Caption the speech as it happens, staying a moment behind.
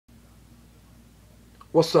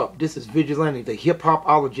What's up? This is Vigilante, the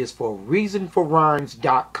hip-hopologist for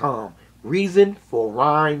reasonforrhymes.com.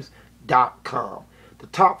 Reasonforrhymes.com. The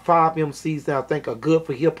top 5 MCs that I think are good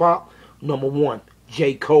for hip-hop. Number 1,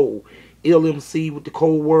 J. Cole. Ill MC with the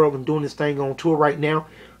Cold World and doing this thing on tour right now.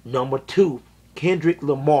 Number 2, Kendrick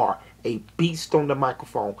Lamar, a beast on the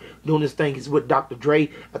microphone. Doing this thing is with Dr. Dre.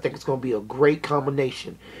 I think it's going to be a great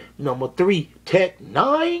combination. Number 3, Tech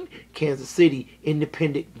 9, Kansas City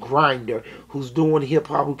independent grinder who's doing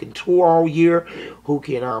hip-hop, who can tour all year, who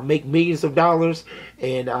can make millions of dollars,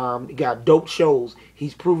 and got dope shows.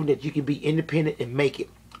 He's proven that you can be independent and make it.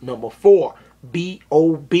 Number 4,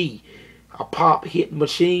 B.O.B., a pop hit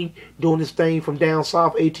machine, doing this thing from down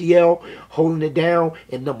south, ATL, holding it down.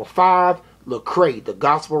 And number 5, Lecrae, the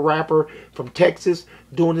gospel rapper from Texas,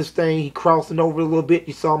 doing this thing. He crossing over a little bit.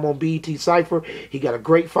 You saw him on BET Cypher. He got a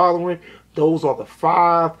great following. Those are the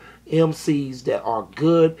 5 MCs that are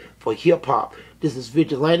good for hip-hop. This is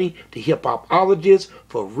Vigilante, the hip-hopologist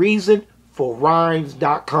for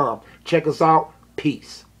reasonforrhymes.com. Check us out.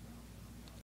 Peace.